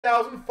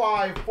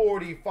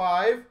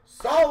1,545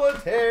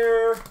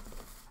 Solitaire.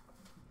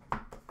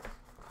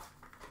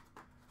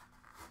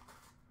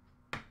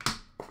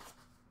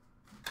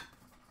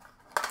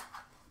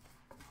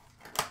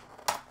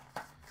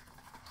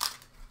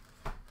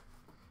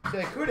 See,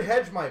 I could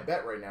hedge my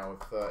bet right now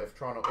if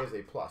Toronto is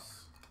a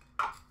plus.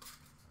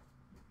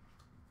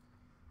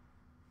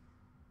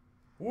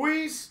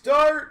 We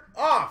start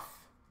off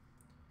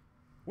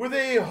with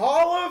a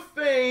Hall of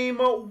Fame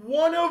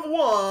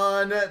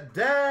 1/1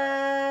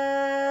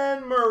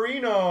 Dan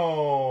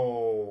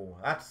Marino.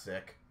 That's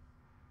sick.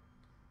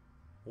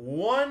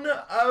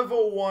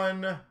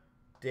 1/1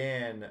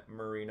 Dan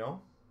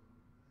Marino.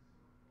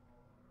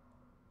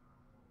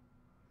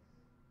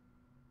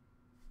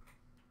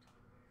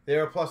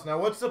 They're a plus. Now,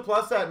 what's the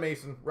plus at,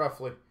 Mason,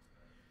 roughly?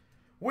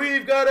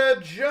 We've got a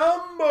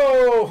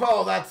jumbo.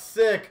 Oh, that's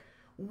sick.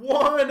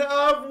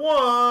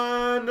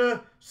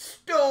 1/1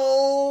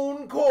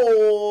 Stone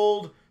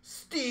Cold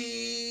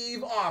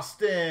Steve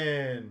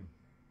Austin.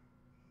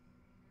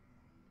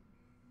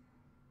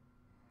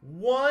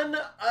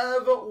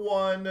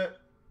 1/1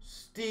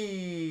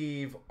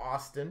 Steve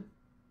Austin.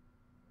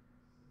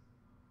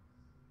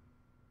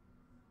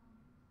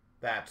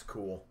 That's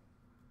cool.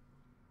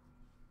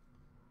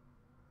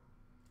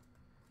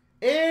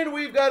 And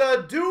we've got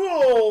a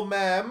dual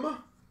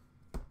mem,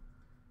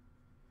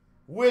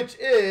 which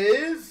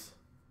is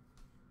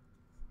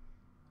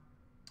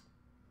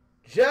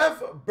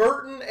Jeff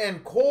Burton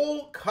and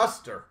Cole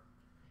Custer.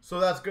 So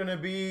that's going to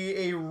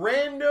be a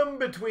random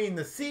between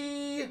the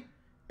C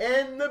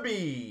and the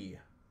B.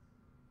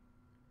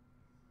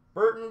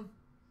 Burton,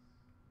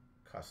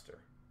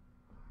 Custer.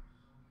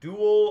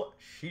 Dual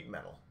sheet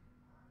metal.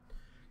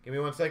 Give me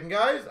 1 second,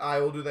 guys. I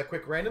will do that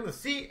quick random. The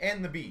C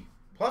and the B.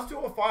 Plus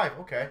 205.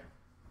 Okay.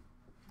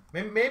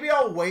 Maybe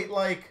I'll wait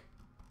like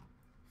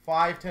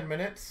 5-10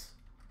 minutes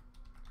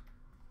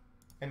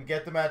and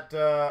get them at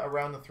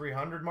around the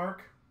 300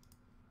 mark.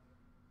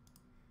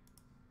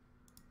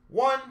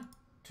 1,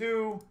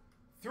 2,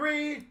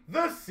 3.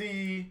 The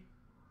C.